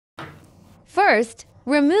First,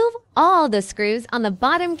 remove all the screws on the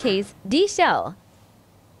bottom case D-shell.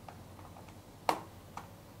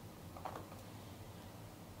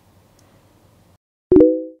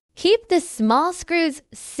 Keep the small screws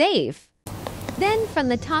safe. Then, from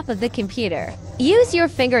the top of the computer, use your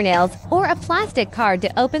fingernails or a plastic card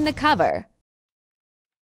to open the cover.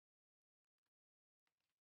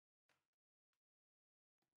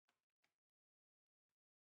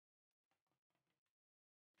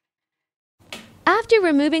 After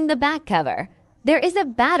removing the back cover, there is a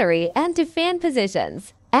battery and to fan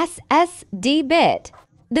positions, SSD bit.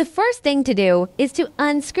 The first thing to do is to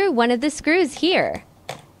unscrew one of the screws here.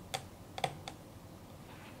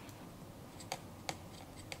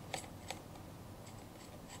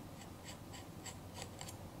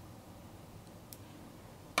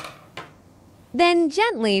 Then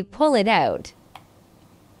gently pull it out.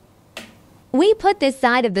 We put this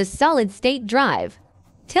side of the solid-state drive.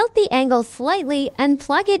 Tilt the angle slightly and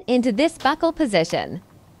plug it into this buckle position.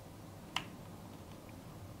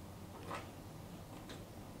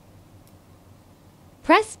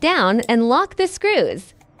 Press down and lock the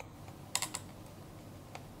screws.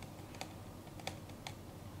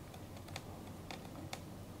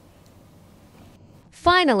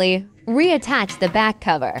 Finally, reattach the back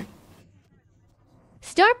cover.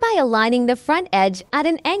 Start by aligning the front edge at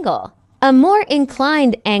an angle, a more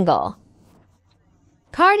inclined angle.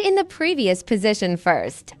 Card in the previous position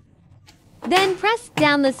first. Then press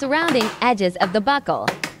down the surrounding edges of the buckle.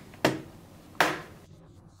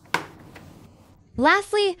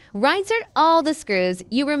 Lastly, reinsert all the screws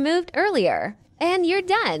you removed earlier, and you're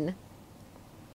done.